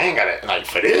 Like, I ain't gotta, like,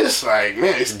 for this, like,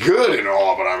 man, it's good and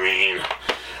all, but I mean,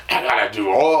 I gotta do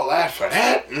all that for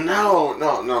that? No.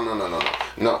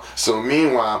 So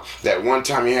meanwhile, that one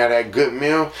time you had that good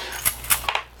meal,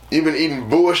 you've been eating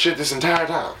bullshit this entire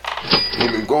time.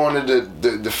 You've been going to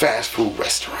the fast food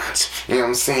restaurants. You know what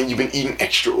I'm saying? You've been eating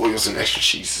extra oils and extra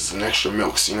cheeses and extra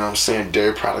milks. You know what I'm saying?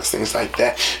 Dairy products, things like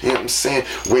that. You know what I'm saying?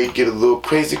 Weight get a little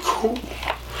crazy. Cool.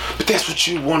 But that's what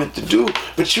you wanted to do.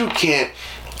 But you can't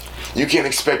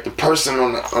expect the person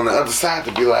on the other side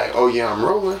to be like, oh yeah, I'm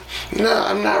rolling. No,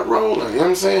 I'm not rolling. You know what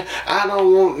I'm saying? I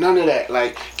don't want none of that.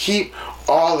 Like, keep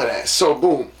all of that. So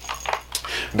boom.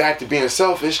 Back to being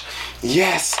selfish.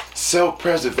 Yes,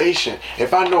 self-preservation.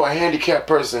 If I know a handicapped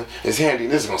person is this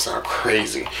is gonna sound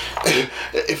crazy.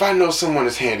 If I know someone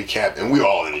is handicapped and we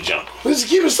all in the jungle, let's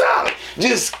keep it solid.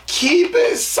 Just keep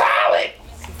it solid.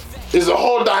 There's a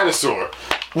whole dinosaur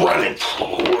running.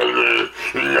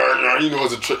 You know,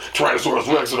 it's a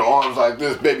Tyrannosaurus Rex with the arms like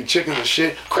this, baby chickens and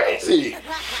shit. Crazy.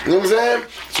 You know what I'm saying?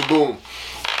 So boom,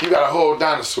 you got a whole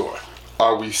dinosaur.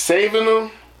 Are we saving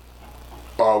them?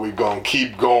 Or are we gonna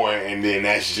keep going and then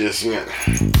that's just, you know,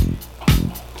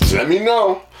 just let me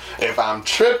know. If I'm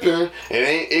tripping,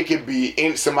 it could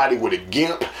be somebody with a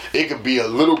gimp. It could be a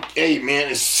little, hey man,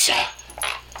 it's,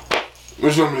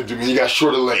 what you want me to do, man? You got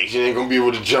shorter legs. You ain't gonna be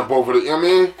able to jump over the, you know what I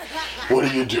mean? What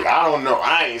do you do? I don't know.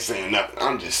 I ain't saying nothing.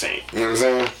 I'm just saying, you know what I'm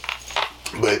saying?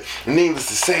 But needless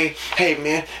to say, hey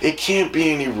man, it can't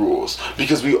be any rules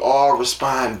because we all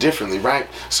respond differently, right?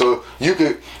 So you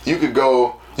could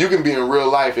go, you can be in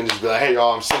real life and just be like, hey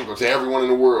y'all, I'm single to everyone in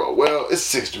the world. Well, it's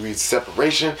 6 degrees of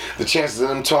separation. The chances of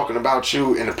them talking about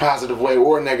you in a positive way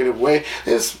or a negative way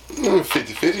is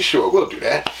 50-50. Sure, we'll do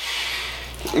that.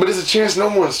 But there's a chance no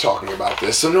one's talking about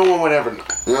this, so no one would ever know.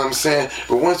 You know what I'm saying?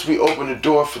 But once we open the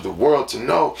door for the world to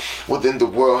know, well then the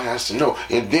world has to know.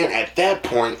 And then at that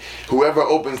point, whoever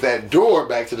opens that door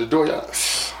back to the door, y'all,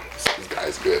 this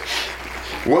guy's good.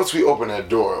 Once we open that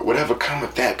door, whatever come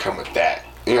with that, come with that.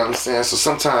 You know what I'm saying? So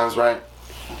sometimes, right,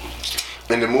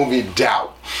 in the movie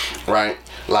Doubt, right,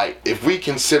 like if we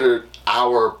consider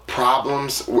our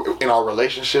problems in our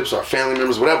relationships, our family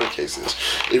members, whatever the case is,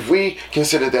 if we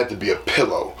consider that to be a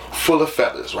pillow full of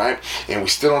feathers, right? And we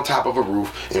stood on top of a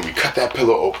roof and we cut that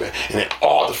pillow open and then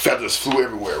all the feathers flew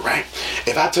everywhere, right?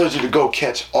 If I told you to go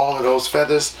catch all of those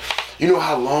feathers, you know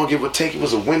how long it would take? It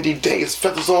was a windy day. It's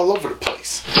feathers all over the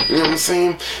place. You know what I'm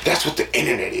saying? That's what the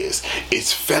internet is.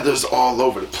 It's feathers all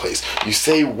over the place. You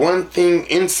say one thing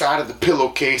inside of the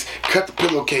pillowcase, cut the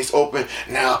pillowcase open,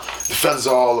 now the feathers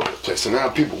are all over the place. So now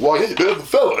people walk, hey, there's the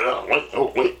feather.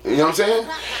 Oh, wait. You know what I'm saying?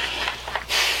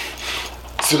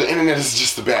 So the internet is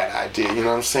just a bad idea, you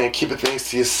know what I'm saying? Keeping things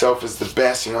to yourself is the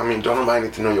best, you know what I mean? Don't nobody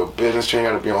need to know your business. You ain't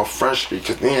gotta be on Front Street,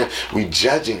 because then we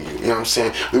judging you, you know what I'm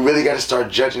saying? We really gotta start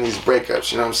judging these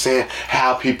breakups, you know what I'm saying?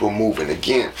 How people moving.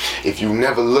 Again, if you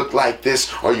never looked like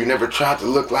this, or you never tried to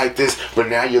look like this, but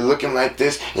now you're looking like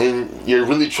this, and you're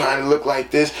really trying to look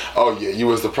like this, oh yeah, you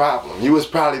was the problem. You was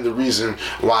probably the reason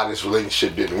why this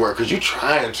relationship didn't work, because you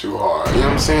trying too hard, you know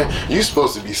what I'm saying? You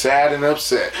supposed to be sad and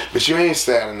upset, but you ain't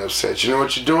sad and upset. You know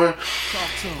what you're doing?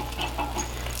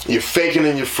 You're faking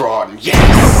and you're frauding. Yes,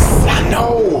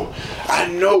 I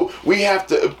know. We have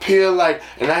to appear like,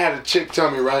 and I had a chick tell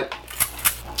me, right?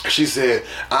 She said,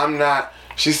 I'm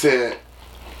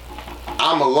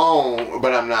alone,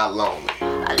 but I'm not lonely.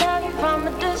 I love you from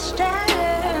a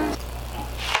distance.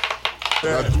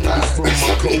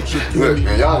 Look,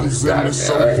 man, y'all just got it,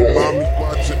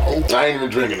 man. I ain't even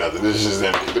drinking nothing. This is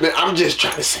empty. But I'm just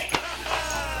trying to say,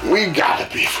 we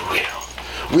gotta be for real.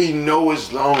 We know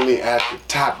it's lonely at the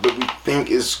top, but we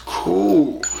think it's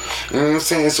cool. You know what I'm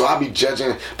saying? So I be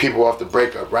judging people off the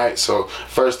breakup, right? So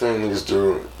first thing niggas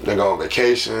do, they go on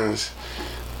vacations,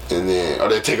 and then, or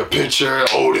they take a picture.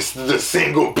 Oh, this is the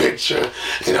single picture.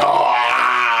 And you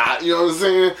know what I'm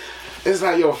saying? It's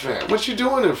like, yo, fam, what you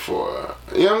doing it for?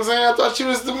 You know what I'm saying? I thought you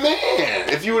was the man.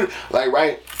 If you were, like,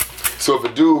 right? So if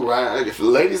a dude, right, like if the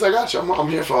ladies, I got you. I'm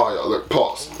here for all y'all. Look,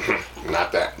 pause.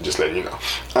 Not that. Just letting you know.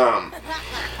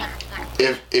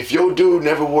 If your dude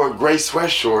never wore gray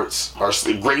sweatshorts or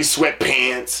gray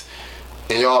sweatpants,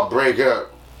 and y'all break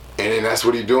up, and then that's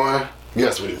what he doing,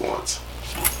 guess what he wants?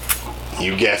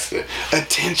 You guessed it.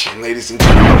 Attention, ladies and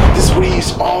gentlemen. This is what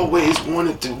he's always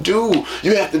wanted to do.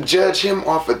 You have to judge him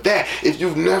off of that. If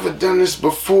you've never done this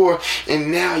before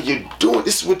and now you're doing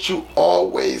this, is what you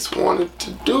always wanted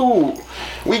to do.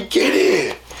 We get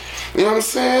it. You know what I'm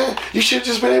saying? You should have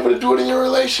just been able to do it in your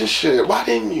relationship. Why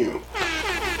didn't you?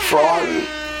 Fraud,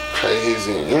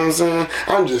 crazy. You know what I'm saying?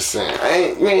 I'm just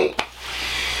saying.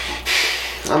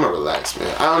 I'm gonna relax,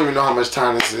 man. I don't even know how much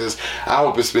time this is. I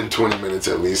hope it's been 20 minutes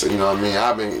at least. You know what I mean?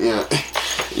 I've been,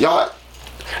 y'all,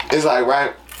 it's like,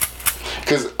 right?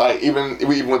 Because, like, even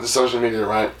with the social media,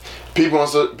 right? People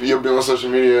you'll be on social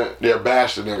media, they'll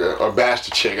bash the nigga or bash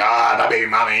the chick. My baby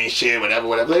mama ain't shit, whatever.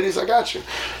 Ladies, I got you.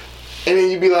 And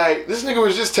then you be like, this nigga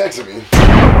was just texting me.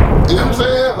 You know what I'm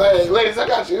saying? Like, ladies, I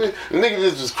got you. The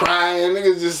nigga just crying,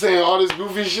 nigga just saying all this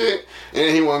goofy shit, and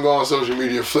then he wanna go on social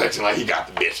media flexing like he got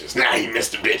the bitches. Now he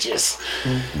missed the bitches.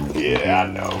 Yeah, I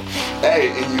know.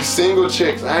 Hey, and you single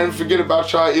chicks, I didn't forget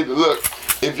about y'all either. Look,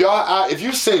 if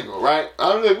you single, right?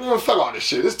 I'm like, fuck all this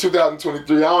shit. It's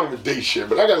 2023. I don't even date shit,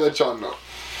 but I gotta let y'all know.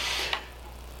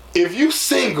 If you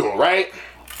single, right?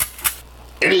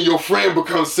 And then your friend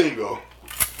becomes single,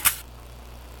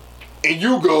 and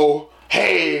you go,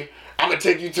 hey, I'm gonna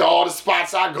take you to all the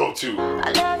spots I go to.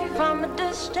 I love you from a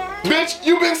distance. Bitch,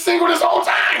 you been single this whole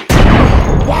time.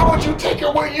 Why would you take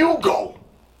her where you go?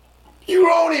 You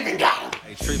don't even got him.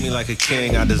 Hey, treat me like a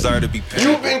king, I deserve to be paid.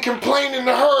 You've been complaining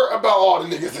to her about all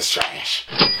the niggas that's trash.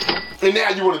 And now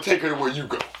you want to take her to where you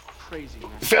go. Crazy,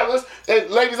 man. Fellas, and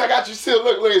ladies, I got you still.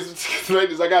 Look,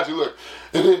 ladies, I got you. Look.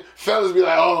 And then fellas be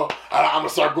like, oh, I'm gonna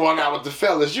start going out with the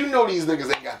fellas. You know these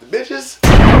niggas ain't got the bitches.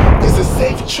 It's a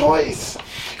safe choice.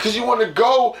 Cause you wanna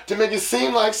go to make it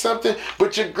seem like something,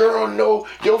 but your girl know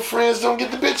your friends don't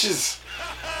get the bitches.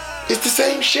 It's the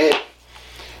same shit.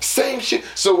 Same shit.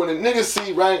 So when a nigga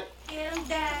see, right,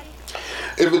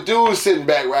 if a dude is sitting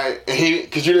back, right, and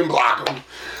cause you didn't block him,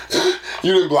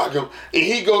 and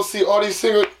he go see all these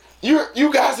single,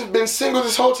 you guys have been single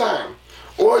this whole time.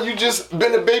 Or you just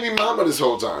been a baby mama this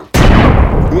whole time.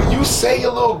 When you say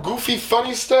a little goofy,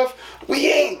 funny stuff,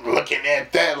 we ain't looking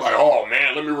at that like, oh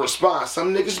man, let me respond.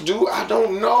 Some niggas do, I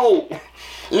don't know.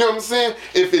 You know what I'm saying?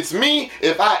 If it's me,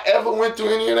 if I ever went through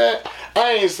any of that,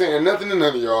 I ain't saying nothing to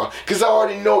none of y'all. Cause I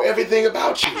already know everything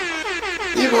about you.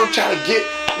 You gonna try to get,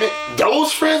 man,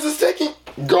 those friends are taking?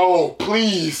 Go,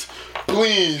 please.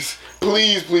 Please.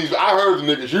 I heard the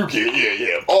niggas you get,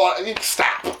 yeah. Oh,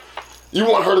 stop. You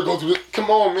want her to go through this? Come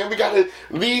on, man. We gotta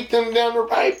lead them down the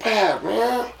right path,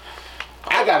 man.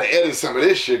 I gotta edit some of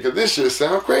this shit because this shit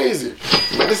sound crazy.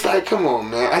 But it's like, come on,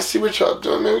 man. I see what y'all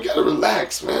doing, man. We gotta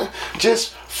relax, man.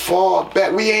 Just fall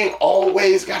back. We ain't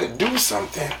always gotta do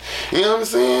something. You know what I'm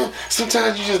saying?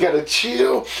 Sometimes you just gotta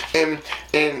chill and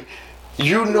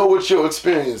you know what your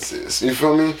experience is. You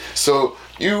feel me? So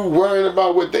you worrying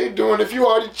about what they doing. If you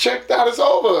already checked out, it's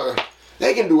over.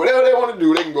 They can do whatever they want to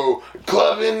do. They can go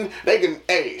clubbing. They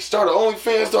can, start an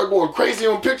OnlyFans, start going crazy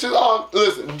on pictures. Oh,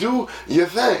 listen, do your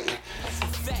thing.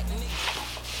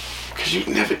 Because you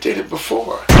never did it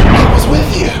before. I was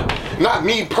with you. Not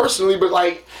me personally, but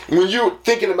like when you're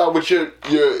thinking about what your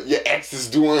ex is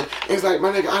doing, it's like,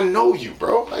 my nigga, I know you,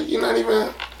 bro. Like, you're not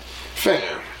even,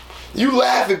 fam. You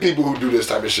laugh at people who do this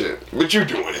type of shit, but you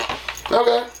doing it.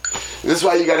 Okay? This is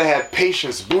why you gotta have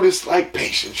patience. Buddhists like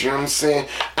patience, you know what I'm saying?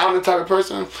 I'm the type of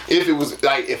person, if it was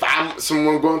like, if I'm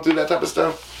someone going through that type of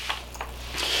stuff,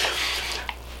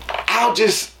 I'll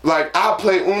just, like, I'll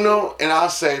play Uno and I'll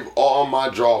save all my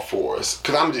draw fours.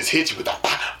 Cause I'm just hit you with a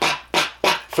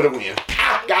for the win.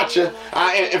 I gotcha.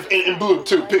 And blue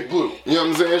too, pick blue. You know what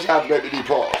I'm saying? Shout out to Baby D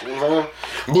Paul. You know what I'm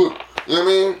saying? Blue. You know what I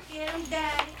mean?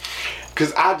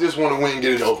 Cause I just want to win and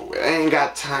get it over with. I ain't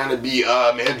got time to be,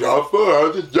 man, draw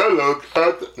four, just yellow.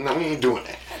 No, we ain't doing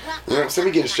that. You know what I'm saying?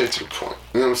 We getting straight to the point.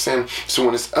 You know what I'm saying? So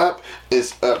when it's up,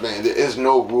 man. There is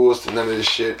no rules to none of this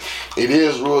shit. It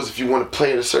is rules if you want to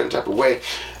play it a certain type of way.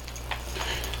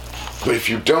 But if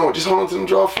you don't, just hold on to them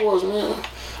draw fours, man.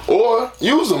 Or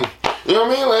use them. You know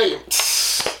what I mean? Like,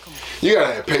 you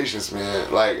gotta have patience,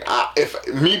 man. Like, if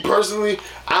me personally,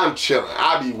 I'm chilling.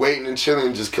 I be waiting and chilling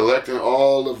and just collecting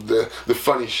all of the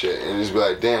funny shit and just be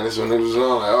like, damn, this one niggas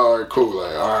on. Like, all right, cool.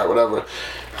 Like, all right, whatever.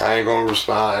 I ain't gonna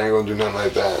respond. I ain't gonna do nothing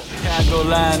like that. I go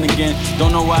lying again.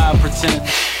 Don't know why I pretend.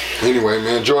 Anyway,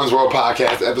 man, Jordan's World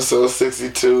Podcast, episode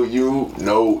 62. You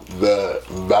know the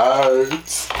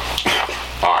vibes.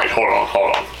 All right, hold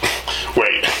on.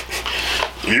 Wait,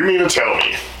 you mean to tell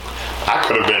me I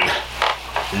could have been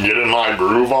getting my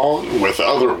groove on with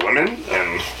other women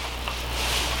and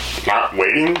not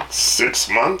waiting 6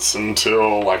 months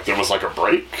until like there was like a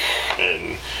break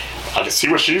and I could see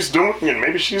what she's doing and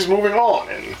maybe she's moving on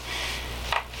and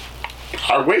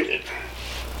I waited.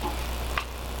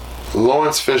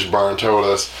 Lawrence Fishburne told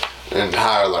us in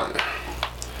Higher Learning,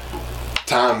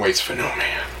 time waits for no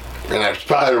man. And that's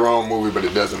probably the wrong movie, but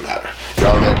it doesn't matter.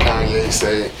 Y'all let Kanye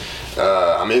say,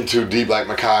 I'm in too deep like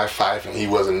Mekhi Phife, and he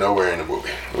wasn't nowhere in the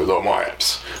movie. It was Omar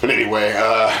Epps. But anyway,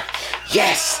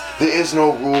 yes, there is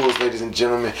no rules, ladies and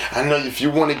gentlemen. I know if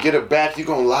you want to get her back, you're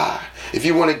going to lie. If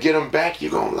you want to get him back,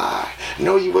 you're going to lie.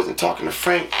 No, you wasn't talking to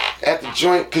Frank at the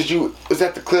joint because you was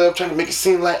at the club trying to make it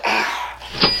seem like,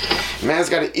 man's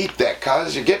got to eat that,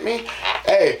 cuz. You get me?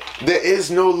 Hey, there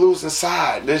is no losing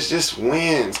side. There's just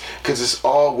wins. Because it's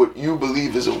all what you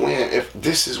believe is a win. If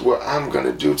this is what I'm going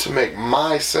to do to make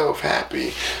myself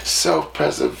happy,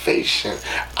 self-preservation,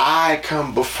 I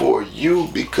come before you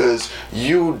because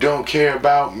you don't care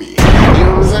about me. You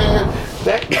know what I'm saying?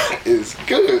 That guy is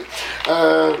good.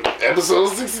 Episode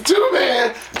 62,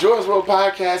 man. Jordan's World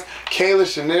Podcast. Kayla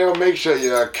Chanel, make sure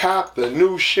you cop the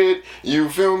new shit. You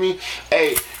feel me?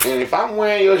 Hey, and if I'm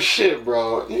wearing your shit,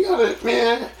 bro, you gotta,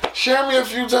 man, share me a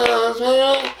few times,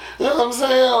 man. You know what I'm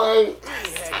saying?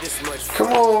 Like, come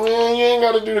on, man. You ain't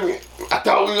gotta do to me. I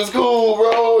thought we was cool,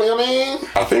 bro. You know what I mean?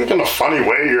 I think in a funny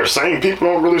way, you're saying people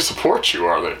don't really support you,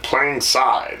 or they're playing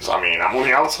sides. I mean, I'm on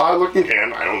the outside looking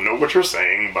in. I don't know what you're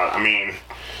saying, but I mean,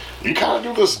 you kind of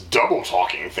do this double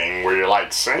talking thing where you're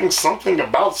like saying something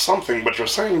about something, but you're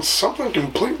saying something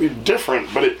completely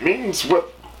different, but it means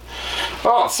what?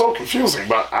 Oh, it's so confusing,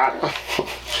 but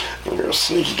you're a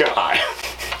sneaky guy.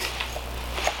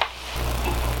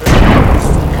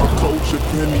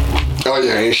 Oh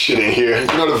yeah, ain't shit in here. You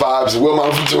know the vibes. Will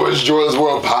Mama from Jordan's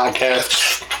World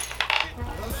Podcast.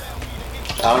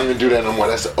 I don't even do that no more.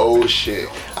 That's the old shit.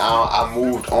 I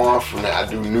moved on from that. I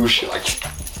do new shit like.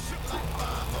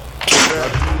 I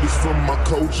do this from my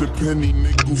culture, penny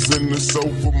nickels in the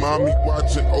sofa, mommy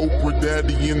watching Oprah,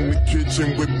 daddy in the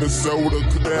kitchen with the soda.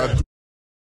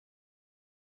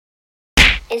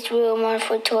 It's real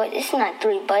Marfoot Toy. It's not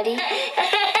 3, buddy.